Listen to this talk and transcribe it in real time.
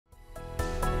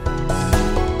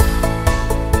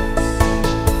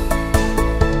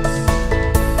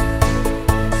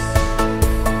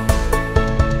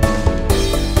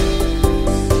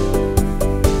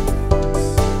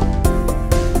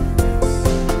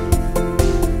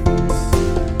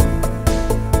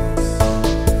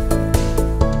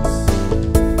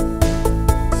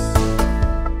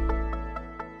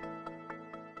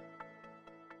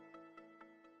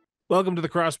Welcome to the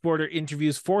Cross Border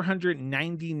Interviews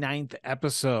 499th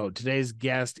episode. Today's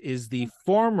guest is the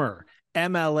former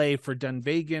MLA for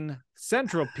Dunvegan,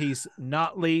 Central Peace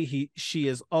Notley. She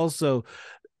is also,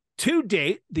 to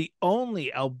date, the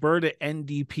only Alberta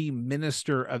NDP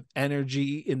Minister of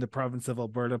Energy in the province of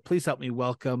Alberta. Please help me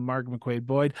welcome Marg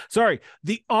McCuaig-Boyd. Sorry,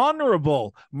 the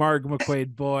Honorable Marg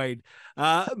McCuaig-Boyd.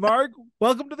 Marg,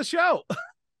 welcome to the show.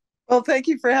 Well, thank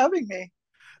you for having me.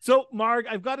 So, Marg,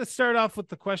 I've got to start off with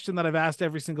the question that I've asked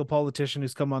every single politician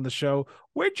who's come on the show.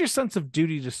 Where'd your sense of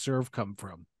duty to serve come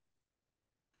from?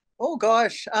 Oh,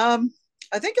 gosh. I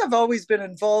think I've always been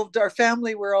involved. Our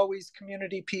family were always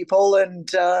community people. And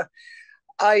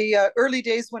early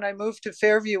days when I moved to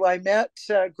Fairview, I met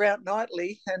Grant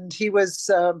Notley, and he was,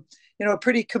 a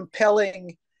pretty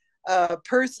compelling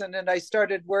person. And I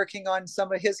started working on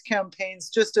some of his campaigns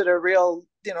just at a real,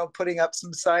 putting up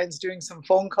some signs, doing some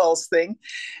phone calls thing,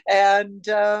 and,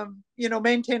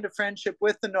 maintained a friendship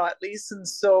with the Notleys. And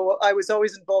so I was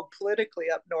always involved politically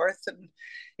up north. And,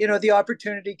 the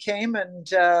opportunity came, and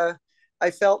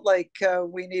I felt like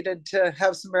we needed to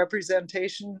have some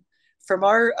representation from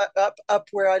our up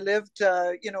where I lived,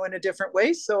 in a different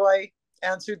way. So I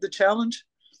answered the challenge.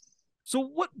 So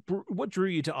what drew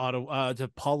you to Ottawa, to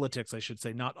politics, I should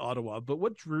say, not Ottawa, but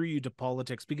what drew you to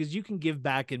politics? Because you can give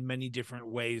back in many different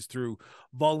ways through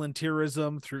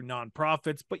volunteerism, through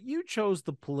nonprofits, but you chose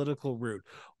the political route.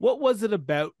 What was it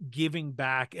about giving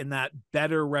back and that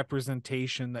better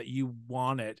representation that you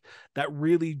wanted that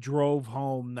really drove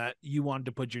home that you wanted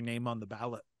to put your name on the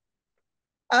ballot?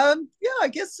 I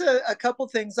guess a couple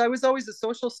things. I was always a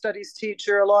social studies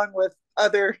teacher along with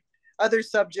other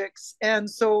subjects. And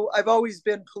so I've always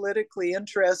been politically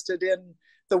interested in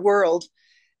the world.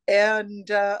 And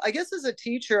I guess as a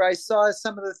teacher, I saw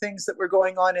some of the things that were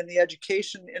going on in the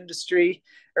education industry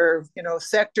or,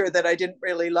 sector that I didn't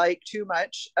really like too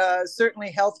much.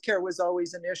 Certainly healthcare was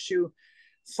always an issue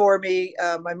for me.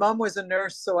 My mom was a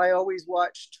nurse, so I always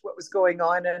watched what was going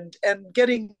on, and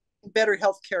getting better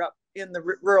healthcare up in the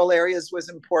rural areas was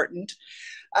important.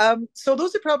 So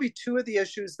those are probably two of the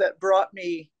issues that brought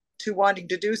me to wanting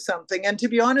to do something. And to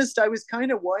be honest, I was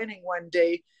kind of whining one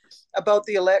day about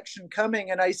the election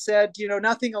coming. And I said,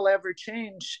 nothing will ever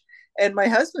change. And my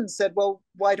husband said, well,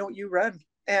 why don't you run?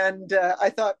 And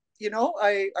I thought,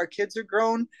 our kids are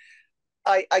grown.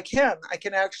 I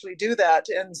can actually do that.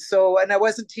 And I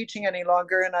wasn't teaching any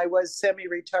longer, and I was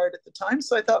semi-retired at the time.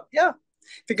 So I thought, yeah,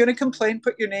 if you're going to complain,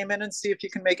 put your name in and see if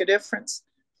you can make a difference.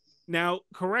 Now,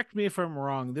 correct me if I'm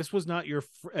wrong. This was not your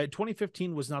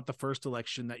 2015 was not the first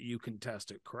election that you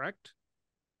contested, correct?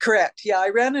 Correct. Yeah, I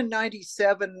ran in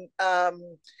 97.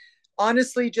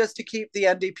 Honestly, just to keep the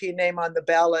NDP name on the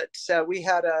ballot. We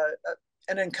had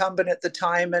an incumbent at the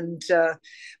time, and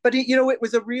but it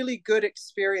was a really good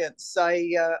experience.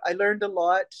 I learned a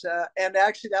lot, and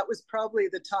actually, that was probably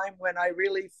the time when I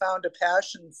really found a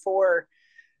passion for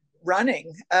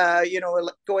running,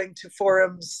 going to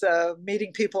forums,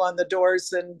 meeting people on the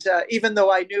doors. And even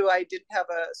though I knew I didn't have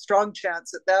a strong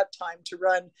chance at that time to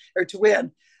run or to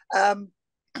win,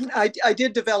 I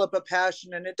did develop a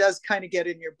passion, and it does kind of get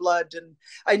in your blood. And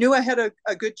I knew I had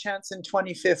a good chance in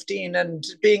 2015. And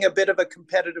being a bit of a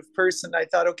competitive person, I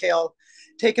thought, okay, I'll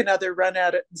take another run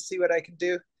at it and see what I can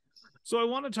do. So I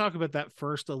want to talk about that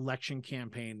first election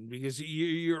campaign, because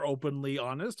you're openly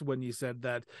honest when you said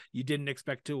that you didn't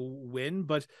expect to win,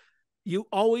 but you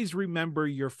always remember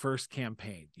your first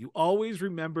campaign. You always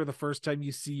remember the first time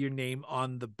you see your name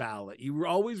on the ballot. You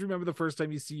always remember the first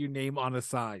time you see your name on a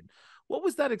sign. What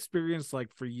was that experience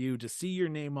like for you to see your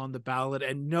name on the ballot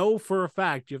and know for a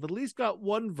fact you've at least got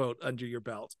one vote under your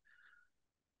belt?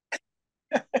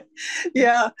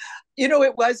 Yeah,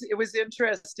 it was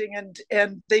interesting,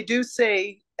 and they do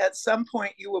say at some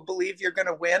point you will believe you're going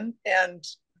to win, and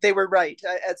they were right.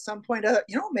 At some point,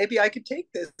 maybe I could take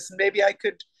this, and maybe I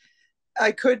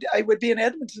would be in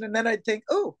Edmonton, and then I'd think,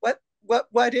 oh,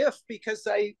 what if? Because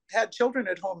I had children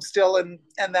at home still, and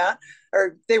that,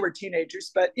 or they were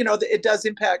teenagers, but it does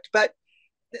impact. But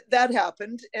that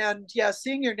happened, and yeah,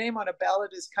 seeing your name on a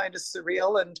ballot is kind of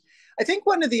surreal. And I think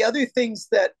one of the other things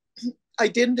that I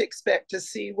didn't expect to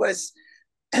see was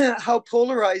how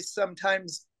polarized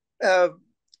sometimes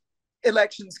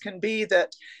elections can be,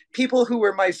 that people who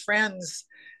were my friends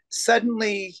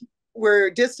suddenly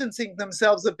were distancing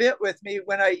themselves a bit with me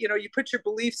when you put your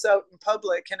beliefs out in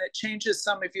public, and it changes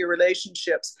some of your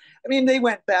relationships. I mean, they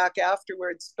went back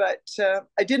afterwards, but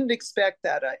I didn't expect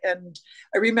that. And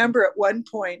I remember at one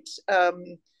point,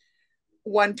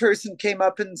 one person came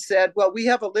up and said, well, we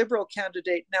have a Liberal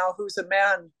candidate now who's a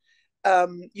man,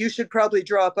 you should probably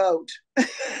drop out,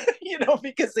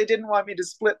 because they didn't want me to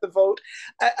split the vote.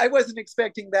 I wasn't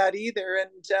expecting that either.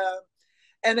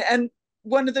 And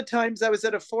one of the times I was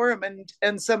at a forum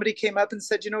and somebody came up and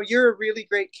said, you're a really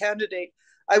great candidate.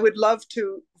 I would love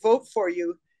to vote for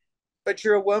you, but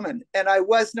you're a woman. And I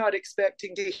was not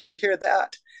expecting to hear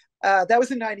that. That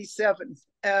was in 97.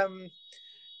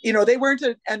 They weren't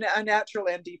a natural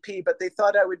NDP, but they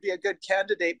thought I would be a good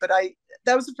candidate. But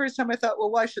that was the first time I thought, well,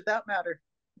 why should that matter?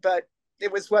 But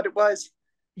it was what it was.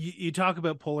 You talk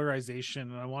about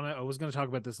polarization, and I was going to talk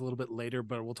about this a little bit later,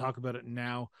 but we'll talk about it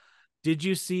now. Did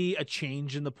you see a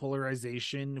change in the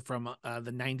polarization from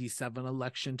the 97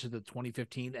 election to the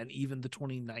 2015 and even the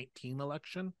 2019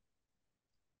 election?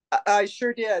 I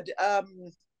sure did.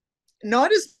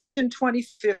 Not as in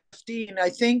 2015. I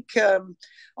think,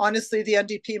 honestly, the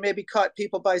NDP maybe caught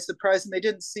people by surprise and they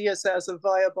didn't see us as a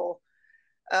viable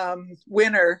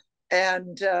winner.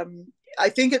 And I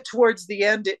think towards the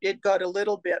end, it got a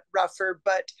little bit rougher.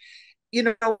 But,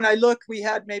 when I look, we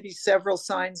had maybe several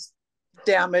signs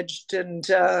damaged and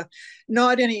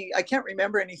not any, I can't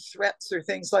remember any threats or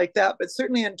things like that. But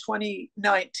certainly in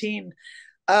 2019,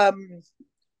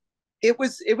 it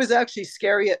was actually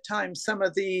scary at times. Some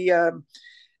of the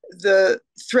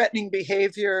threatening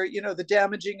behavior, the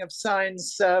damaging of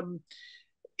signs.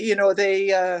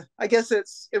 They I guess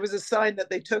it was a sign that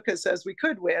they took us as we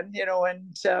could win,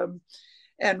 and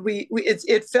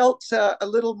it felt a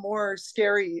little more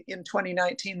scary in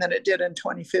 2019 than it did in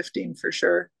 2015 for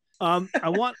sure. I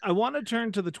want to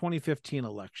turn to the 2015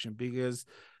 election because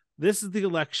this is the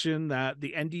election that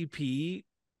the NDP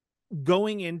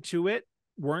going into it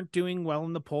weren't doing well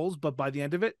in the polls, but by the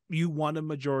end of it, you won a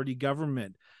majority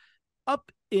government.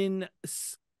 Up in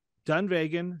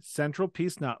Dunvegan, Central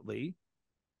Peace Notley,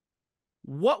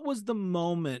 what was the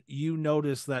moment you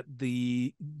noticed that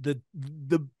the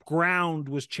ground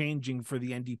was changing for the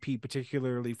NDP,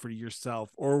 particularly for yourself,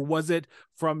 or was it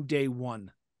from day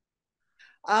one?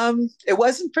 It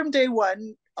wasn't from day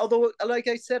one, although, like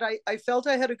I said, I felt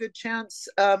I had a good chance.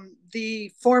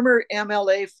 The former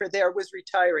MLA for there was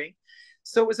retiring,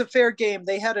 so it was a fair game.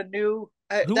 They had a new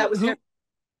that was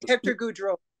Hector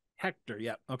Goudreau. Hector,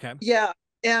 yeah, okay, yeah,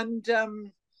 and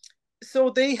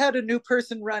so they had a new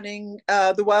person running.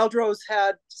 The Wild Rose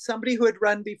had somebody who had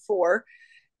run before,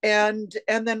 and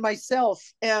then myself.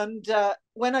 And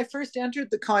when I first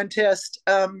entered the contest,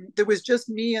 there was just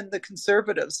me and the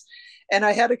Conservatives. And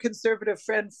I had a Conservative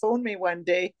friend phone me one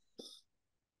day,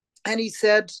 and he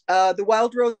said, the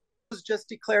Wild Rose just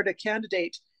declared a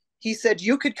candidate. He said,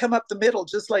 you could come up the middle,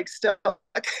 just like Stuck.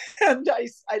 And I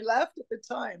laughed at the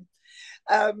time.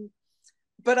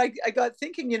 But I got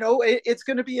thinking, it's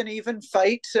going to be an even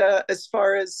fight as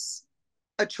far as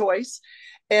a choice.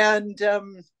 And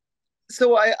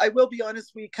so I will be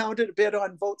honest, we counted a bit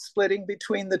on vote splitting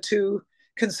between the two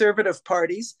Conservative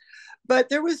parties. But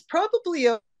there was probably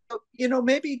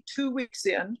maybe 2 weeks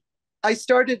in, I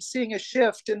started seeing a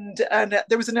shift. And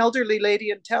there was an elderly lady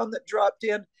in town that dropped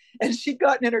in, and she'd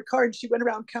gotten in her car and she went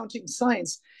around counting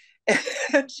signs.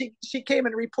 And she came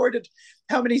and reported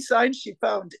how many signs she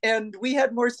found. And we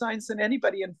had more signs than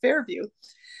anybody in Fairview.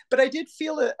 But I did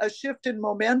feel a shift in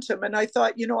momentum. And I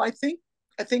thought,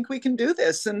 I think we can do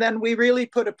this. And then we really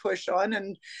put a push on.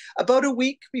 And about a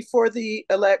week before the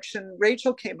election,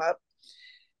 Rachel came up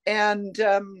and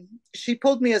she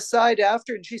pulled me aside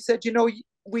after and she said,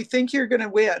 we think you're going to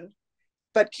win,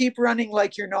 but keep running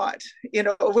like you're not. It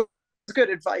was good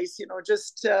advice.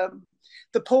 Just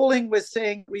the polling was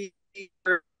saying we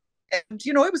were, and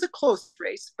it was a close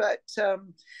race, but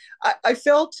I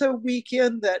felt a week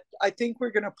in that I think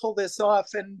we're going to pull this off.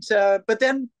 And but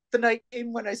then the night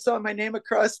came when I saw my name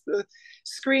across the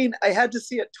screen. I had to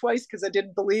see it twice because I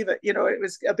didn't believe it. It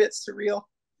was a bit surreal.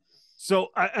 So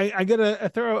I'm gonna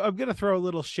throw a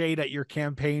little shade at your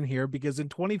campaign here, because in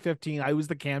 2015 I was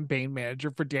the campaign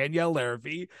manager for Danielle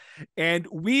Larrabee, and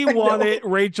we wanted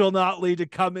Rachel Notley to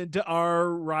come into our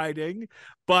riding,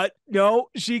 but no,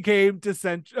 she came to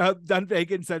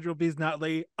Dunvegan, Central Peace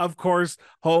Notley, of course,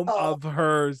 home of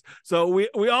hers. So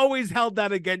we always held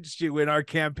that against you in our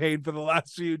campaign for the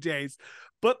last few days.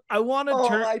 But I want to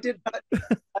turn. I did not.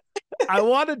 I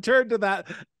want to turn to that.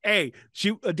 Hey,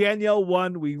 Danielle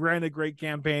won. We ran a great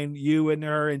campaign. You and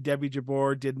her and Debbie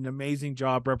Jabor did an amazing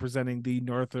job representing the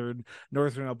northern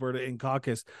Alberta in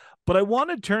caucus. But I want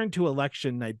to turn to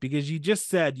election night, because you just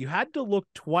said you had to look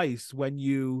twice when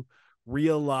you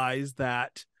realized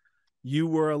that you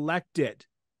were elected.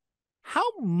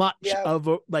 How much of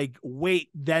a weight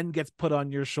then gets put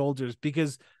on your shoulders?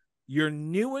 Because you're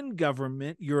new in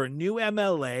government, you're a new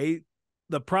MLA.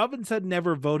 the province had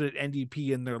never voted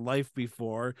NDP in their life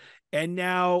before. And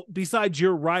now, besides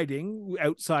your riding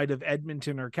outside of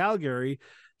Edmonton or Calgary,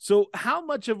 so how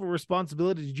much of a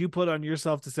responsibility did you put on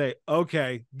yourself to say,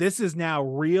 okay, this is now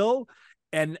real,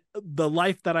 and the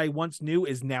life that I once knew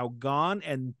is now gone,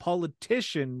 and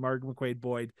politician Marg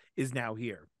McCuaig-Boyd is now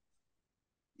here?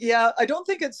 Yeah, I don't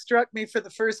think it struck me for the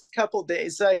first couple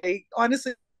days. I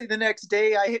honestly, the next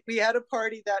day, we had a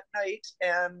party that night,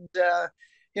 and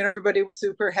everybody was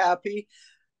super happy.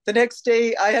 The next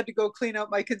day, I had to go clean out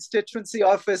my constituency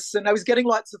office, and I was getting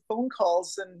lots of phone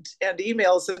calls and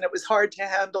emails, and it was hard to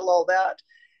handle all that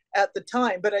at the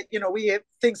time. But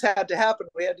things had to happen.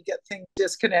 We had to get things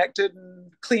disconnected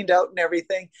and cleaned out and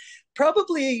everything.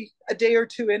 Probably a day or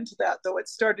two into that, though, it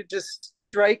started just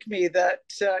strike me that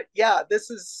this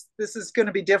is going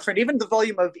to be different. Even the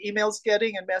volume of emails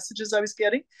getting and messages I was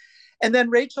getting. And then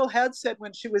Rachel had said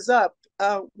when she was up,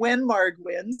 when Marg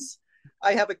wins,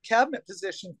 I have a cabinet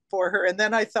position for her. And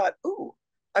then I thought, ooh,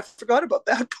 I forgot about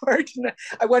that part. And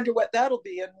I wonder what that'll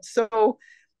be. And so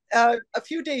a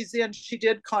few days in, she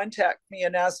did contact me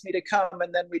and asked me to come.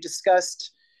 And then we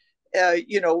discussed, a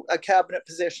cabinet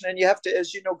position. And you have to,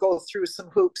 as you know, go through some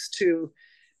hoops to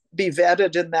be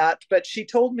vetted in that. But she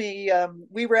told me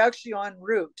we were actually en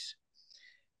route.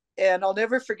 And I'll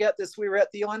never forget this. We were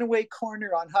at the on-away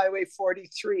corner on Highway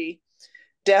 43.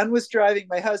 Dan was driving,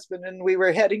 my husband, and we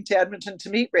were heading to Edmonton to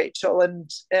meet Rachel.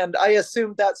 And I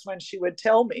assumed that's when she would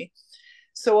tell me.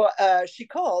 So she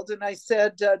called and I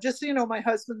said, just so you know,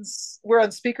 we're on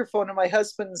speakerphone and my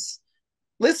husband's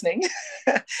listening.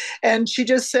 And she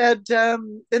just said,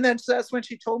 and then so that's when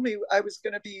she told me I was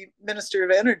going to be Minister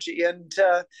of Energy. And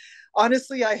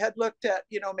honestly, I had looked at,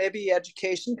 maybe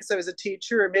education because I was a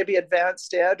teacher, or maybe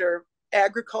advanced ed or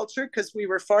agriculture because we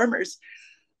were farmers.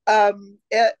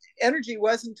 Energy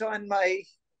wasn't on my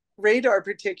radar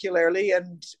particularly.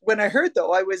 And when I heard,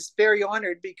 though, I was very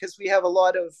honored because we have a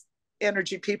lot of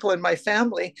energy people in my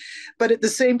family. But at the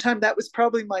same time, that was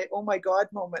probably my, oh my God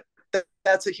moment.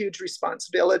 That's a huge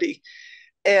responsibility.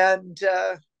 And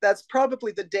that's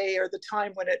probably the day or the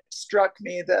time when it struck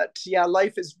me that,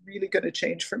 life is really going to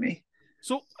change for me.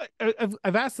 So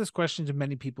I've asked this question to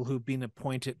many people who've been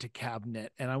appointed to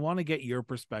cabinet, and I want to get your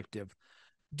perspective.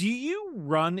 Do you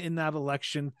run in that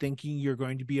election thinking you're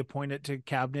going to be appointed to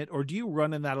cabinet, or do you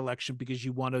run in that election because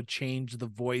you want to change the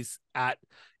voice at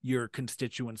your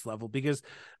constituents level? Because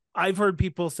I've heard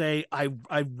people say I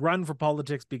run for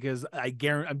politics because I'm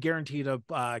guaranteed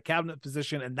a cabinet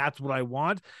position and that's what I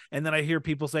want. And then I hear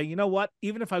people say, you know what,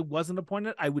 even if I wasn't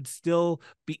appointed, I would still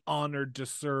be honored to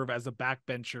serve as a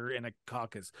backbencher in a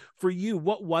caucus. For you,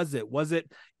 what was it? Was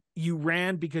it you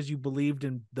ran because you believed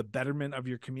in the betterment of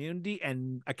your community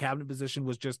and a cabinet position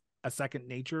was just a second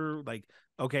nature? Like,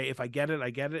 okay, if I get it, I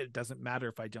get it. It doesn't matter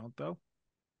if I don't, though.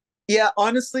 Yeah,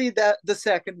 honestly, that the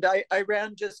second I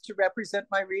ran just to represent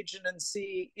my region and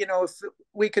see, if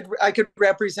I could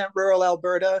represent rural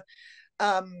Alberta,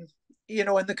 and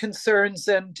the concerns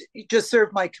and just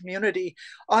serve my community.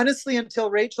 Honestly, until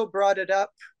Rachel brought it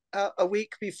up a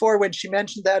week before when she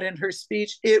mentioned that in her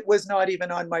speech, it was not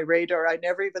even on my radar. I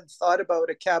never even thought about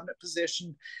a cabinet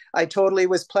position. I totally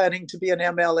was planning to be an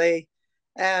MLA.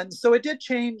 And so it did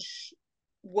change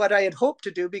what I had hoped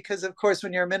to do, because of course,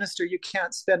 when you're a minister, you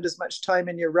can't spend as much time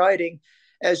in your riding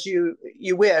as you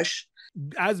wish.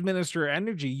 As Minister of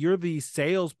Energy, you're the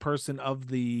salesperson of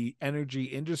the energy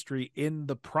industry in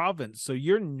the province. So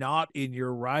you're not in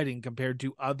your riding compared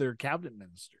to other cabinet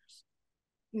ministers.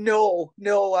 No,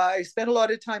 I spent a lot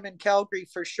of time in Calgary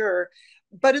for sure.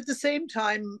 But at the same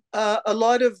time, a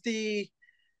lot of the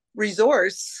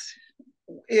resource,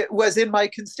 it was in my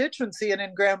constituency and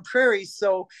in Grand Prairie.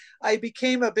 So I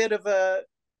became a bit of a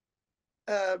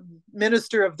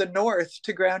minister of the North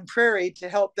to Grand Prairie to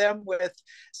help them with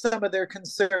some of their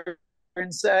concerns.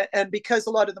 And because a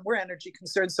lot of them were energy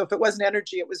concerns, so if it wasn't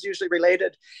energy, it was usually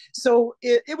related. So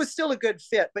it was still a good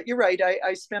fit. But you're right,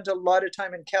 I spent a lot of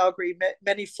time in Calgary,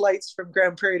 many flights from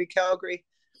Grand Prairie to Calgary.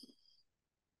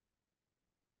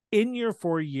 In your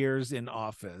 4 years in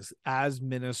office as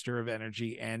Minister of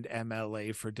Energy and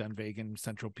MLA for Dunvegan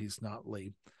Central Peace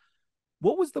Notley,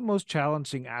 what was the most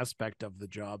challenging aspect of the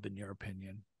job, in your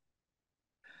opinion?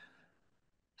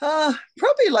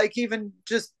 Probably like even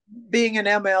just being an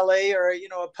MLA or,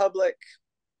 a public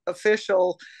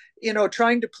official,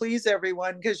 trying to please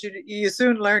everyone, because you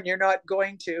soon learn you're not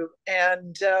going to,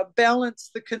 and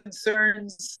balance the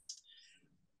concerns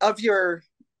of your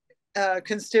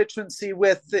constituency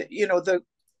with the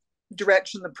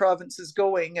direction the province is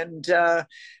going, and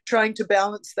trying to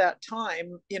balance that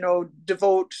time,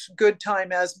 devote good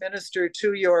time as minister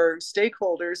to your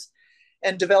stakeholders,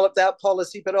 and develop that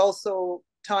policy, but also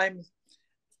time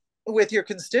with your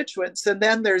constituents. And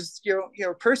then there's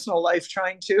your personal life,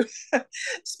 trying to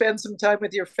spend some time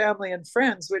with your family and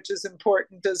friends, which is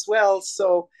important as well.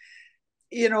 So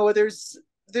there's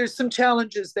some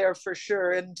challenges there for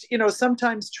sure. And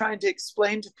sometimes trying to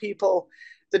explain to people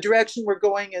the direction we're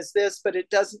going is this, but it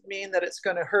doesn't mean that it's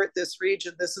going to hurt this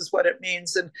region. This is what it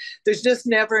means. And there's just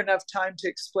never enough time to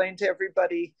explain to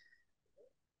everybody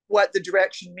what the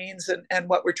direction means and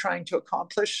what we're trying to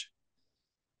accomplish.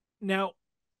 Now,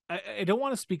 I don't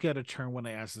want to speak out of turn when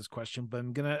I ask this question, but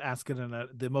I'm going to ask it in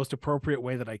the most appropriate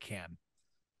way that I can.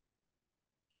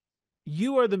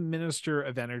 You are the Minister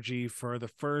of Energy for the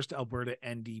first Alberta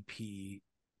NDP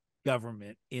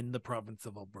government in the province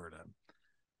of Alberta.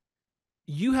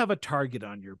 You have a target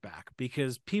on your back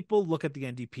because people look at the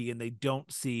NDP and they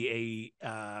don't see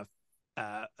a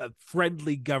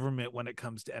friendly government when it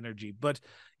comes to energy. But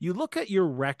you look at your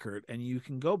record and you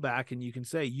can go back and you can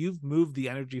say you've moved the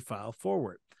energy file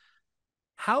forward.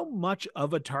 How much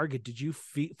of a target did you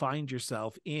find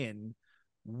yourself in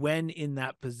when in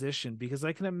that position? Because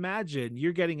I can imagine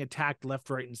you're getting attacked left,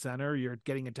 right, and center. You're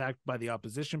getting attacked by the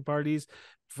opposition parties,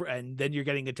 and then you're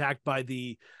getting attacked by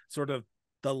the sort of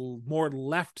the more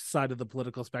left side of the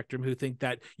political spectrum who think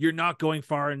that you're not going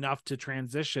far enough to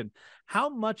transition. How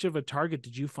much of a target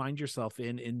did you find yourself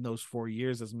in those 4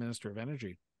 years as Minister of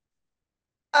Energy?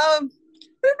 I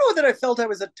don't know that I felt I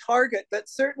was a target, but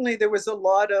certainly there was a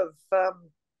lot of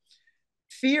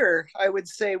fear, I would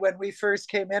say, when we first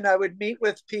came in. I would meet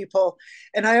with people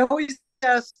and I always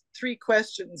asked 3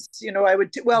 questions. I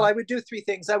would do 3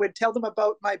 things. I would tell them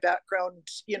about my background,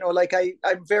 like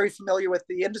I'm very familiar with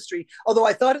the industry, although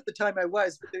I thought at the time I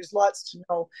was, but there's lots to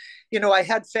know. I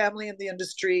had family in the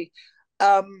industry,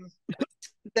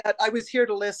 that I was here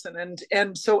to listen.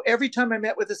 And so every time I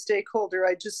met with a stakeholder,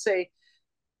 I just say,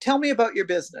 tell me about your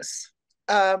business.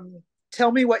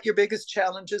 Tell me what your biggest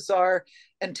challenges are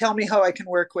and tell me how I can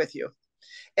work with you.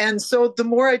 And so the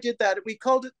more I did that, we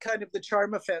called it kind of the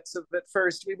charm offensive at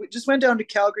first. We just went down to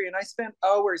Calgary and I spent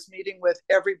hours meeting with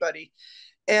everybody.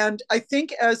 And I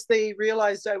think as they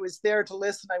realized I was there to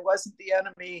listen, I wasn't the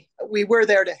enemy. We were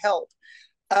there to help.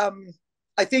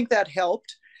 I think that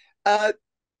helped.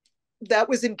 That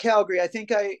was in Calgary. I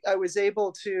think I was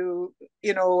able to,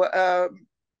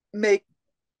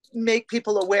 make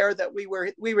people aware that we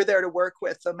were there to work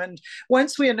with them. And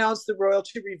once we announced the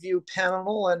royalty review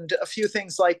panel and a few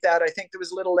things like that, I think there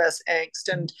was a little less angst.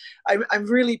 And I'm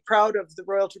really proud of the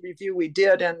royalty review we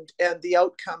did and the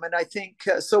outcome. And I think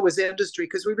so was industry,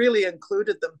 because we really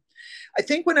included them. I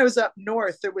think when I was up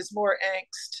north, there was more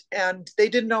angst and they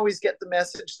didn't always get the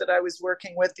message that I was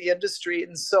working with the industry.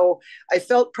 And so I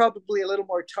felt probably a little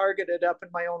more targeted up in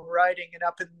my own riding and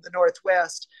up in the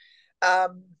Northwest.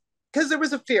 Because there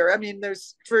was a fear. I mean,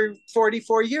 for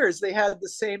 44 years, they had the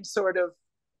same sort of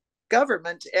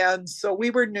government. And so we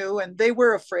were new and they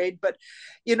were afraid. But,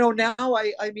 now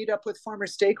I meet up with former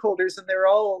stakeholders and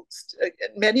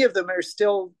many of them are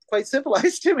still quite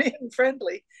civilized to me and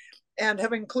friendly and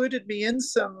have included me in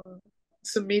some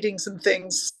meetings and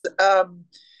things. And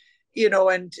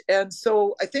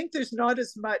so I think there's not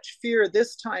as much fear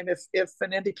this time if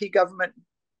an NDP government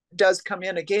does come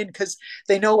in again, because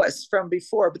they know us from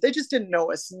before, but they just didn't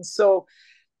know us. And so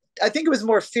I think it was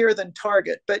more fear than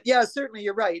target. But yeah, certainly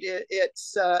you're right.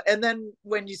 It's and then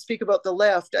when you speak about the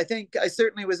left, I think I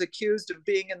certainly was accused of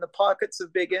being in the pockets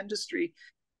of big industry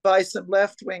by some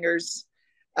left wingers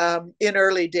in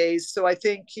early days. So I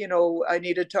think, I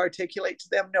needed to articulate to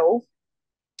them, no.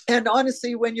 And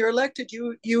honestly, when you're elected,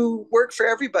 you work for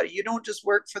everybody. You don't just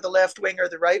work for the left wing or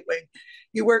the right wing.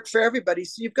 You work for everybody.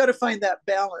 So you've got to find that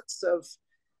balance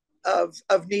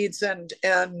of needs and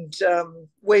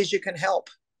ways you can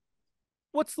help.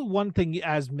 What's the one thing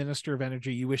as Minister of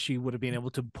Energy you wish you would have been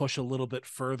able to push a little bit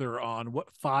further on? What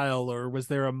file, or was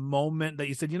there a moment that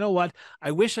you said, you know what,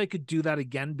 I wish I could do that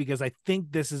again, because I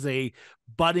think this is a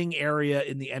budding area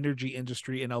in the energy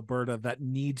industry in Alberta that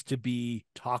needs to be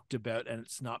talked about and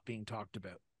it's not being talked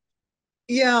about?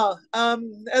 Yeah.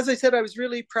 As I said, I was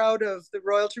really proud of the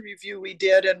royalty review we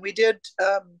did. And we did,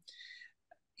 a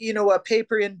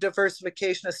paper in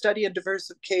diversification, a study in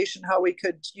diversification, how we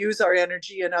could use our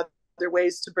energy in other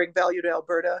ways to bring value to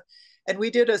Alberta. And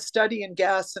we did a study in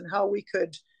gas and how we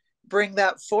could bring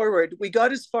that forward. We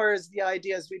got as far as the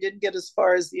ideas. We didn't get as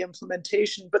far as the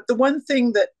implementation. But the one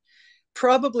thing that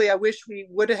probably I wish we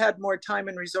would have had more time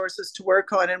and resources to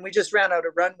work on, and we just ran out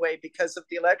of runway because of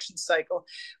the election cycle,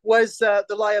 was the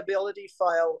liability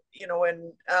file, in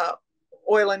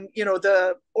oil and,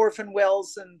 the orphan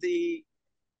wells and the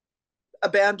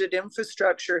abandoned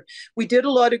infrastructure. We did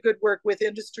a lot of good work with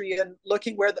industry and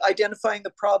looking where identifying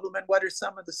the problem and what are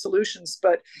some of the solutions,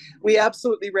 but we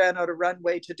absolutely ran out of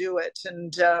runway to do it.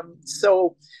 And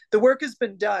so the work has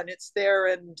been done. It's there,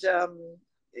 and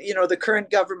the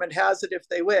current government has it if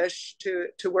they wish to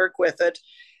work with it.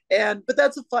 But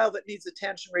that's a file that needs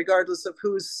attention regardless of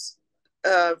who's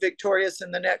victorious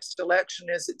in the next election.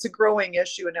 It's a growing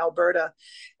issue in Alberta,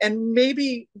 and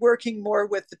maybe working more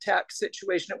with the tax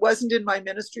situation. It wasn't in my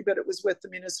ministry, but it was with the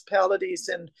municipalities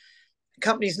and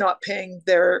companies not paying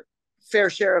their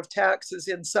fair share of taxes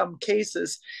in some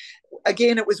cases.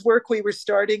 Again, it was work we were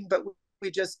starting, but we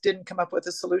just didn't come up with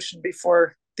a solution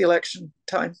before the election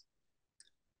time.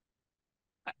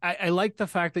 I like the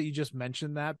fact that you just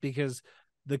mentioned that, because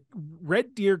the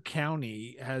Red Deer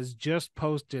County has just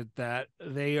posted that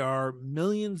they are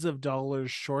millions of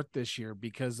dollars short this year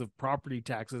because of property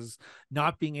taxes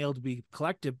not being able to be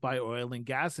collected by oil and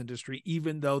gas industry,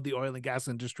 even though the oil and gas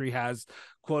industry has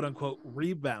quote unquote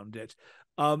rebounded.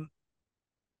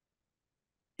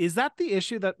 Is that the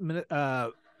issue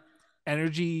that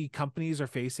energy companies are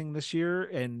facing this year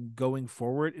and going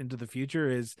forward into the future?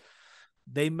 Is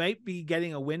they might be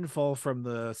getting a windfall from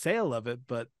the sale of it,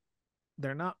 but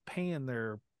they're not paying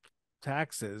their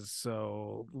taxes.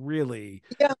 So really,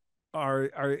 yeah,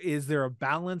 is there a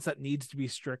balance that needs to be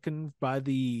stricken by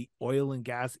the oil and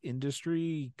gas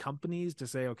industry companies to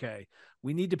say, okay,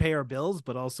 we need to pay our bills,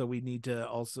 but also we need to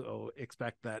also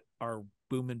expect that our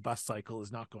boom and bust cycle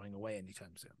is not going away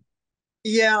anytime soon?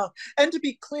 Yeah, and to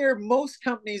be clear, most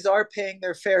companies are paying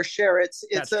their fair share. It's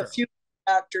That's a true. few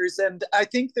factors, and I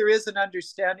think there is an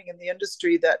understanding in the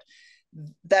industry that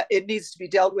it needs to be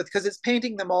dealt with, because it's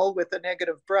painting them all with a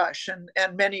negative brush, and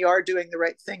many are doing the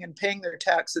right thing and paying their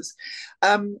taxes.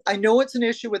 I know it's an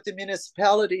issue with the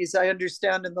municipalities. I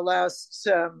understand in the last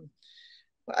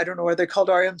I don't know, are they called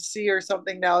RMC or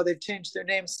something now? They've changed their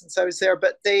name since I was there,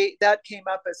 but that came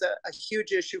up as a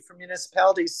huge issue for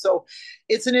municipalities. So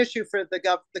it's an issue for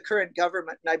the current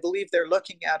government, and I believe they're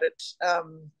looking at it.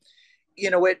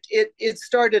 It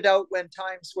started out when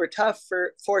times were tough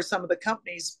for some of the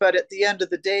companies, but at the end of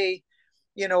the day,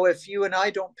 if you and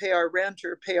I don't pay our rent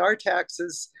or pay our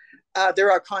taxes,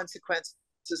 there are consequences.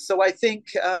 So I think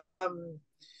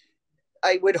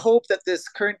I would hope that this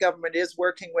current government is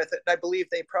working with it, and I believe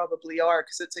they probably are,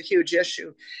 because it's a huge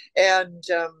issue. And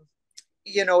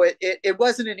it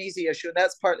wasn't an easy issue, and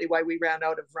that's partly why we ran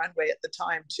out of runway at the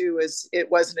time too. Is it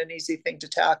wasn't an easy thing to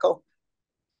tackle.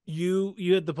 You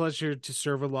had the pleasure to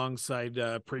serve alongside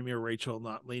Premier Rachel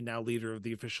Notley, now leader of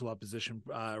the official opposition,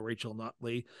 Rachel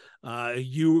Notley.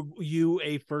 You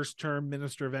a first-term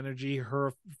Minister of Energy,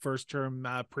 her first-term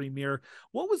Premier.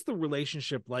 What was the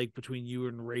relationship like between you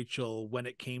and Rachel when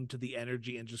it came to the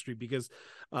energy industry? Because,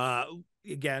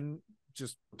 again,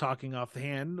 just talking off the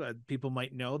hand, people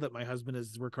might know that my husband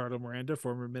is Ricardo Miranda,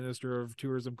 former Minister of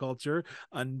Tourism Culture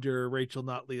under Rachel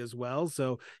Notley as well.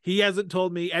 So he hasn't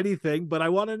told me anything, but I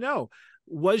want to know,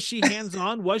 was she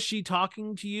hands-on? Was she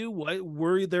talking to you? What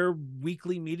were there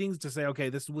weekly meetings to say, okay,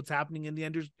 this is what's happening in the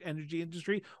energy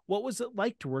industry? What was it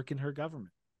like to work in her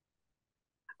government?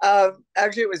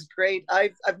 Actually, it was great.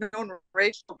 I've known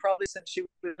Rachel probably since she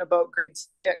was about grade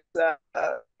 6.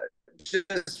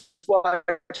 Just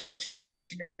watching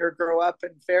her grow up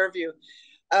in Fairview.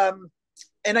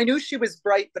 And I knew she was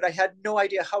bright, but I had no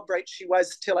idea how bright she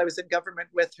was till I was in government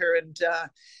with her. And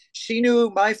she knew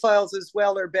my files as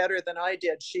well or better than I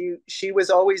did. She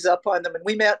was always up on them, and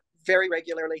we met very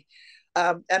regularly.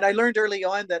 And I learned early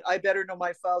on that I better know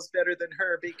my files better than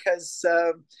her, because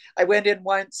I went in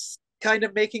once kind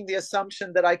of making the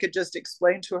assumption that I could just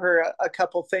explain to her a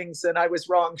couple things, and I was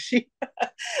wrong. She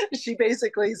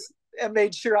basically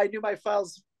made sure I knew my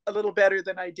files a little better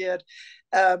than I did.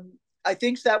 I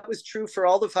think that was true for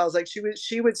all the files. Like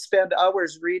she would spend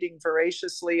hours reading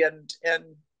voraciously, and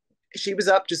she was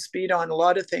up to speed on a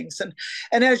lot of things.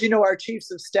 And as you know, our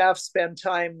chiefs of staff spend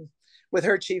time with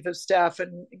her chief of staff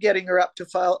and getting her up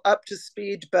to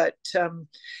speed. But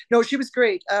no, she was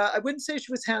great. I wouldn't say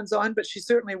she was hands-on, but she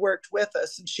certainly worked with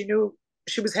us, and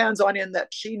she was hands-on in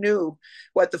that she knew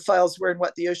what the files were and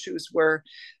what the issues were.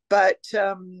 But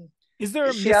was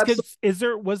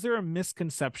there a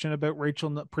misconception about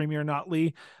Rachel Premier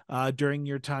Notley during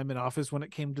your time in office when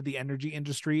it came to the energy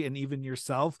industry, and even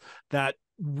yourself, that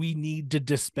we need to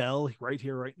dispel right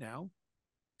here, right now?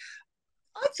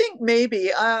 I think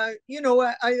maybe, I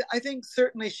think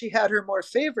certainly she had her more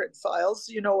favorite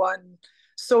files, on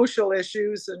social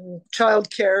issues and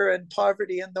childcare and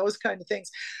poverty and those kind of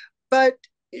things. But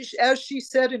as she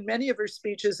said in many of her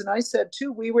speeches, and I said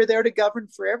too, we were there to govern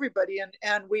for everybody,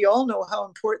 and we all know how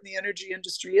important the energy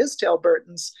industry is to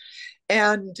Albertans,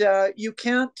 and you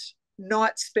can't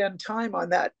not spend time on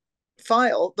that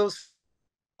those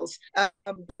files,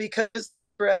 because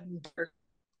bread and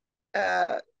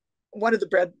butter, one of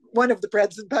the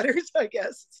breads and butters, I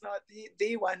guess it's not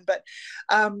the one, but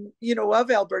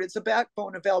of Alberta, it's a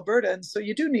backbone of Alberta, and so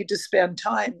you do need to spend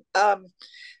time.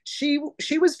 She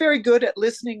was very good at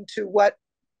listening to what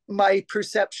my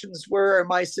perceptions were or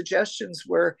my suggestions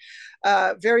were,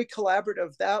 very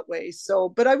collaborative that way. So,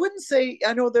 but I wouldn't say,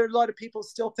 I know there are a lot of people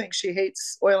still think she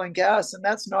hates oil and gas, and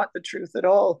that's not the truth at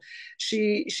all.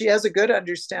 She has a good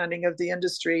understanding of the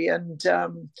industry, and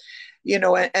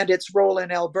and its role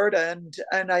in Alberta,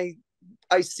 and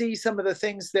I see some of the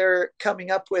things they're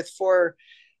coming up with for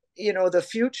the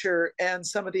future and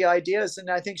some of the ideas, and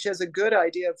I think she has a good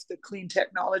idea of the clean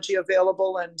technology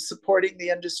available and supporting the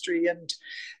industry. And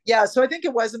yeah, so I think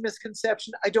it was a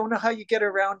misconception. I don't know how you get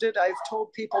around it. I've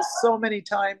told people so many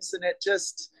times, and it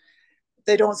just,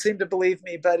 they don't seem to believe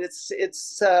me, but it's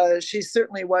she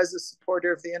certainly was a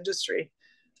supporter of the industry.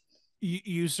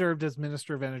 You served as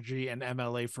Minister of Energy and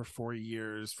MLA for 4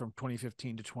 years, from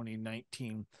 2015 to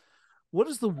 2019. What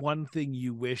is the one thing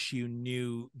you wish you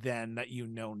knew then that you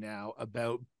know now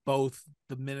about both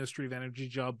the Ministry of Energy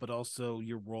job, but also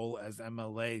your role as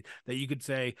MLA, that you could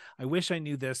say, I wish I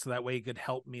knew this, so that way it could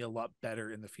help me a lot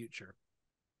better in the future?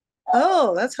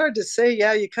 Oh, that's hard to say.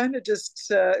 Yeah, you kind of just,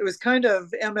 it was kind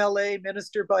of MLA,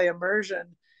 minister by immersion.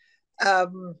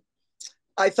 Um,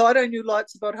 I thought I knew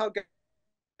lots about how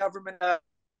government,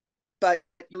 but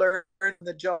learn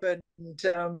the job, and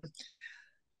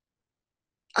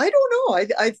I don't know.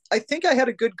 I think I had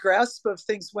a good grasp of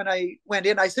things when I went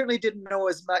in. I certainly didn't know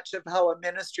as much of how a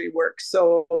ministry works,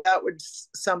 so that was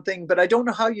something. But I don't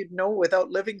know how you'd know without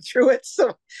living through it.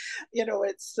 So,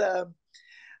 it's.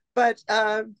 But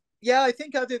yeah, I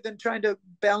think other than trying to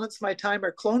balance my time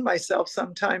or clone myself,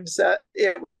 sometimes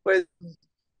it was.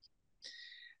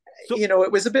 So,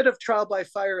 It was a bit of trial by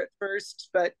fire at first,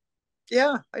 but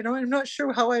yeah, I'm not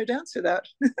sure how I'd answer that.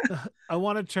 I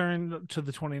want to turn to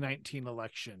the 2019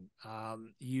 election.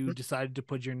 You decided to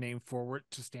put your name forward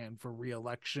to stand for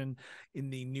re-election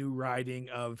in the new riding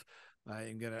of,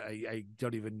 I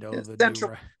don't even know the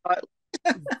Central.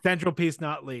 new Central Peace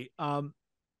Notley.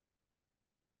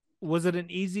 Was it an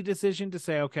easy decision to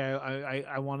say, okay,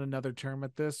 I want another term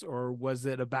at this, or was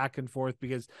it a back and forth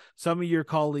because some of your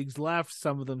colleagues left,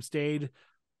 some of them stayed?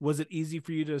 Was it easy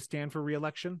for you to stand for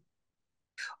re-election?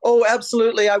 Oh,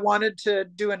 absolutely. I wanted to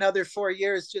do another 4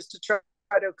 years just to try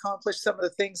to accomplish some of the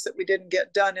things that we didn't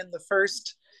get done in the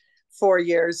first 4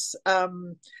 years.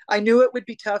 I knew it would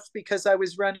be tough because I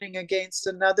was running against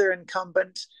another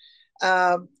incumbent,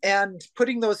 and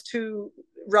putting those two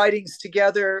ridings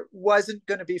together wasn't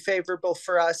going to be favorable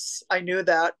for us. I knew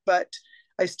that, but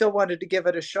I still wanted to give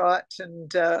it a shot and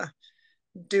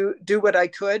do what I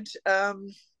could.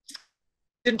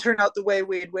 Didn't turn out the way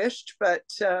we had wished, but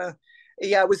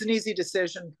yeah, it was an easy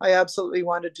decision. I absolutely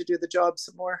wanted to do the job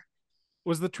some more.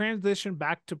 Was the transition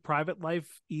back to private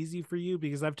life easy for you?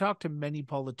 Because I've talked to many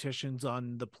politicians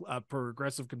on the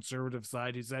progressive conservative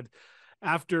side who said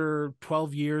after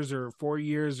 12 years or 4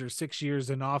 years or 6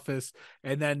 years in office,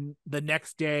 and then the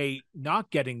next day not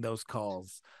getting those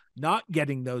calls, not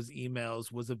getting those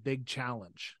emails was a big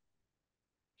challenge.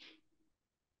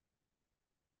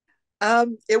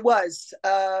 It was.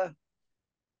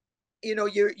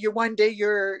 You're one day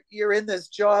you're in this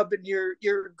job and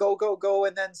you're go,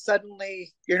 and then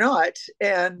suddenly you're not.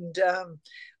 And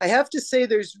I have to say,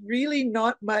 there's really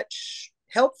not much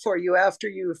help for you after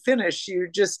you finish. You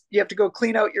have to go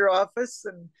clean out your office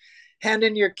and hand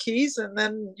in your keys, and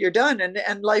then you're done,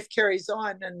 and life carries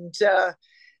on. And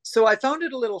so I found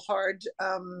it a little hard.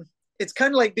 It's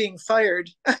kind of like being fired.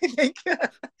 I think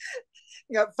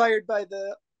got fired by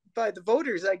the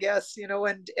voters, I guess,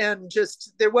 and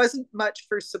just there wasn't much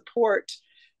for support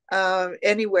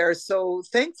anywhere. So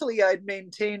thankfully, I'd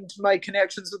maintained my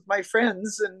connections with my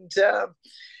friends and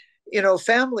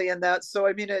family and that. So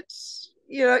I mean,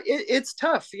 it's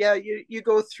tough. Yeah, you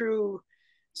go through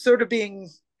sort of being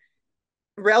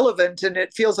relevant, and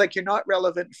it feels like you're not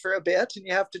relevant for a bit, and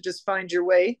you have to just find your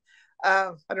way.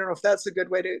 I don't know if that's a good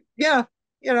way to. Yeah,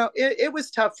 it was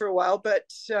tough for a while, but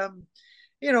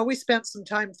we spent some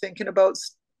time thinking about,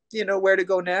 where to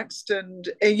go next, and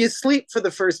you sleep for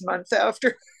the first month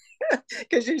after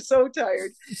because you're so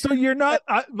tired. So you're not,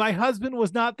 my husband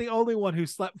was not the only one who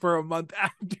slept for a month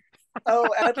after. Oh,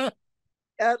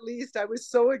 at least I was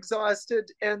so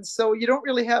exhausted. And so you don't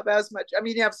really have as much, I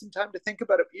mean, you have some time to think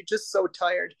about it, but you're just so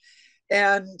tired.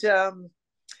 And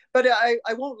but I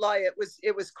won't lie,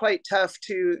 it was quite tough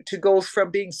to go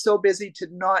from being so busy to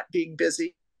not being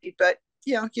busy. But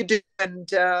you do. And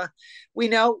there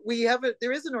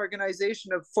is an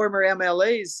organization of former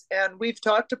MLAs, and we've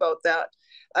talked about that.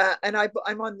 And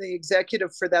I'm on the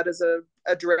executive for that as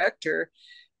a director.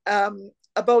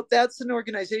 About that's an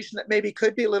organization that maybe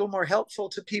could be a little more helpful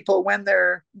to people when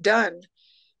they're done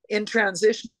in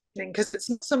transitioning, because it's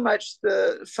not so much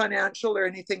the financial or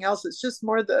anything else. It's just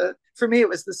more for me, it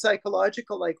was the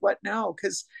psychological, like, what now?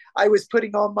 Because I was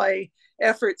putting all my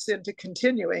efforts into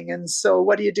continuing. And so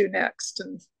what do you do next?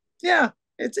 And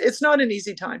it's not an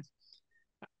easy time.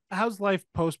 How's life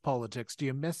post politics? Do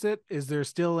you miss it? Is there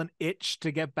still an itch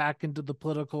to get back into the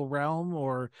political realm,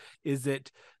 or is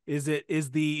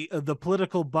the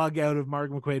political bug out of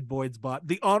Marg McCuaig-Boyd's body,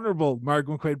 the honorable Marg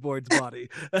McCuaig-Boyd's body?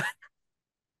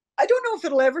 I don't know if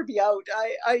it'll ever be out.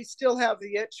 I still have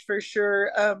the itch for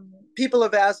sure. People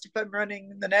have asked if I'm running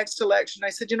in the next election.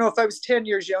 I said, if I was 10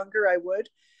 years younger, I would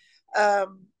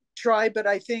try, but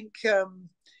I think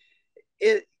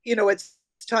it's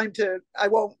time I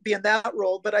won't be in that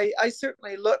role, but I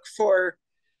certainly look for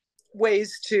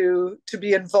ways to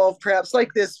be involved, perhaps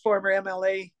like this former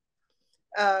MLA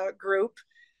group.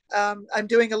 I'm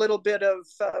doing a little bit of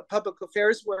public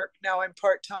affairs work now. I'm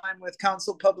part-time with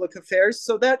Council Public Affairs,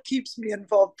 so that keeps me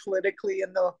involved politically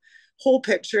in the whole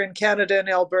picture in Canada and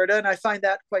Alberta, and I find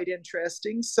that quite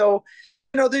interesting. So,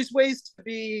 there's ways to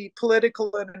be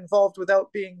political and involved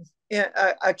without being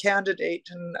a candidate,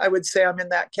 and I would say I'm in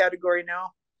that category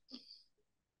now.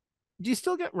 Do you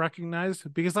still get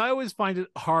recognized? Because I always find it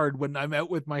hard when I'm out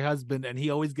with my husband and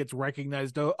he always gets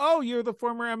recognized. Oh, you're the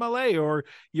former MLA, or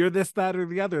you're this, that, or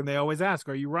the other. And they always ask,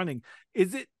 are you running?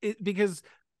 Is it because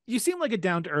you seem like a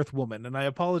down-to-earth woman, and I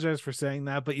apologize for saying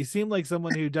that, but you seem like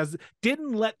someone who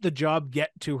didn't let the job get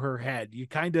to her head. You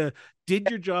kind of did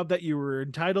your job that you were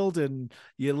entitled, and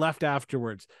you left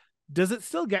afterwards. Does it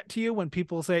still get to you when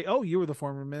people say, oh, you were the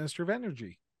former Minister of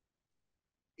Energy?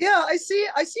 Yeah, I see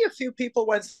a few people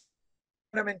once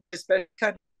I'm in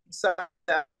kind of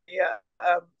that. Yeah,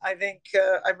 I think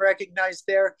I'm recognized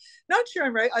there. Not sure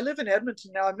I'm right. I live in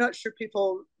Edmonton now. I'm not sure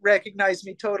people recognize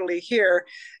me totally here.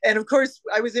 And of course,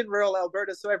 I was in rural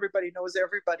Alberta, so everybody knows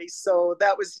everybody. So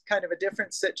that was kind of a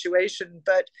different situation.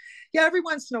 But yeah, every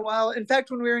once in a while. In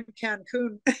fact, when we were in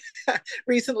Cancun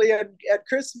recently at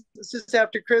Christmas, just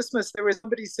after Christmas, there was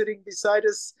somebody sitting beside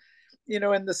us,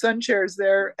 in the sun chairs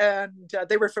there, and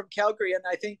they were from Calgary, and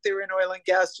I think they were in oil and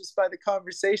gas just by the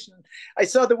conversation. I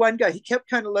saw the one guy, he kept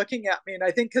kind of looking at me, and I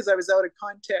think because I was out of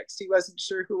context, he wasn't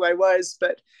sure who I was,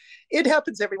 but it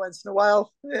happens every once in a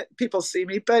while. People see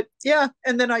me, but yeah,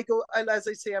 and then as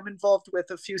I say, I'm involved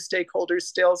with a few stakeholders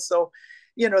still, so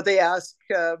they ask,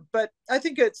 but I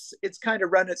think it's kind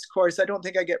of run its course. I don't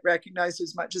think I get recognized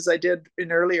as much as I did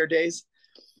in earlier days.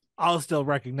 I'll still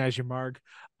recognize you, Marg.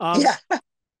 Yeah.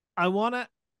 I want to.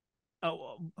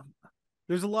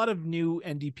 There's a lot of new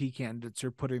NDP candidates who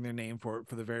are putting their name for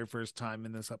the very first time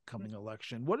in this upcoming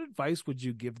election. What advice would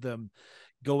you give them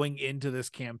going into this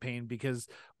campaign? Because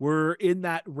we're in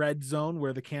that red zone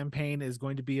where the campaign is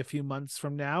going to be a few months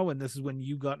from now, and this is when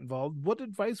you got involved. What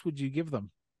advice would you give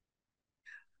them?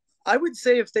 I would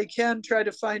say if they can, try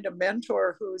to find a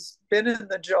mentor who's been in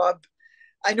the job.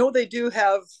 I know they do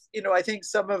have, I think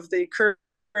some of the current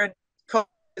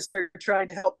are trying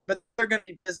to help, but they're going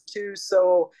to be busy too.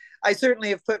 So I certainly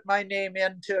have put my name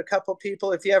into a couple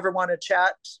people. If you ever want to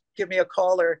chat, give me a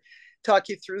call or talk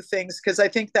you through things, because I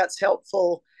think that's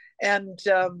helpful. And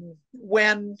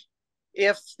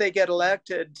if they get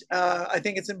elected, I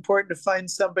think it's important to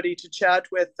find somebody to chat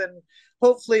with. And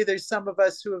hopefully there's some of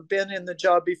us who have been in the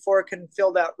job before can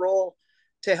fill that role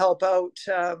to help out,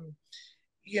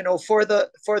 for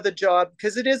the job,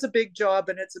 because it is a big job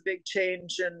and it's a big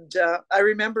change. And I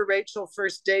remember Rachel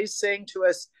first days saying to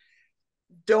us,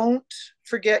 don't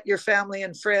forget your family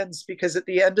and friends, because at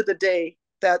the end of the day,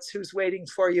 that's who's waiting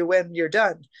for you when you're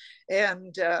done.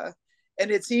 And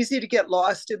it's easy to get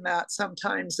lost in that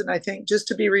sometimes. And I think just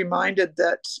to be reminded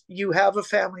that you have a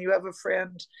family, you have a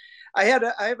friend. I have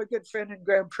a good friend in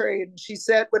Grand Prairie, and she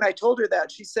said, when I told her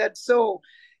that, she said, so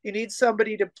you need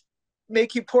somebody to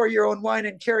make you pour your own wine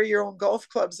and carry your own golf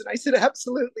clubs. And I said,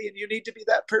 absolutely. And you need to be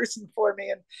that person for me.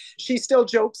 And she still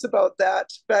jokes about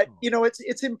that. But,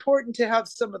 it's important to have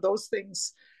some of those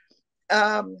things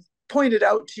pointed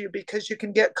out to you, because you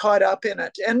can get caught up in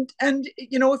it. And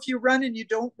if you run and you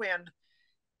don't win,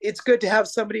 it's good to have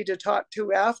somebody to talk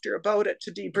to after about it,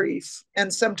 to debrief.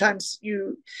 And sometimes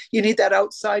you need that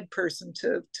outside person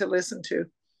to listen to.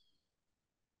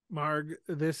 Marg,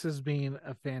 this has been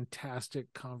a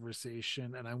fantastic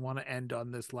conversation, and I want to end on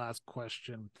this last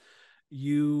question.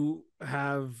 You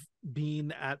have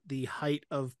been at the height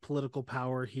of political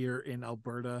power here in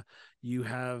Alberta. You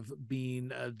have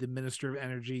been the Minister of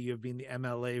Energy. You have been the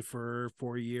MLA for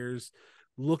 4 years.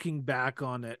 Looking back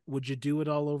on it, would you do it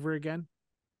all over again?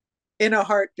 In a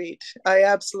heartbeat. I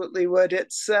absolutely would.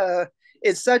 It's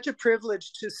such a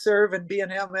privilege to serve and be an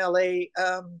MLA.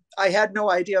 I had no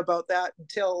idea about that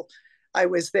until I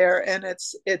was there, and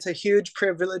it's a huge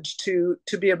privilege to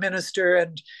be a minister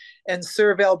and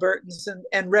serve Albertans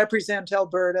and represent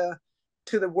Alberta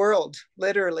to the world,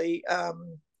 literally.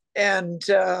 And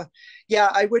yeah,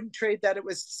 I wouldn't trade that. It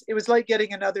was like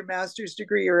getting another master's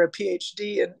degree or a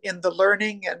PhD in the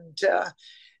learning,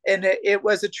 and it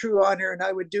was a true honor, and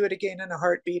I would do it again in a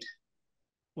heartbeat.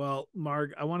 Well,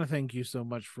 Marg, I want to thank you so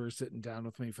much for sitting down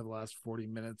with me for the last 40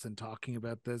 minutes and talking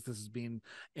about this. This has been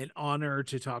an honor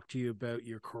to talk to you about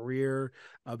your career,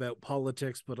 about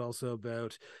politics, but also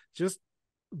about just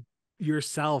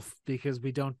yourself, because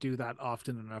we don't do that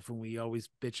often enough, and we always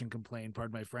bitch and complain,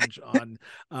 pardon my French, on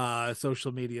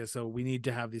social media. So we need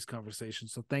to have these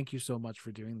conversations. So thank you so much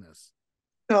for doing this.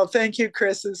 No, thank you,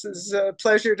 Chris. This is a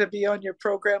pleasure to be on your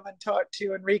program and talk to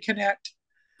you and reconnect.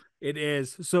 It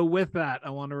is. So with that,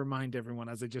 I want to remind everyone,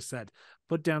 as I just said,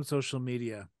 put down social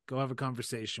media, go have a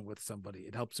conversation with somebody.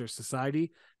 It helps our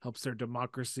society, helps our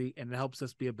democracy, and it helps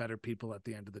us be a better people at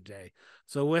the end of the day.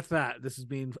 So with that, this has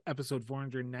been episode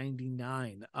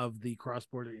 499 of the Cross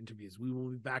Border Interviews. We will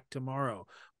be back tomorrow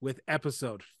with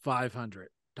episode 500.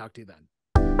 Talk to you then.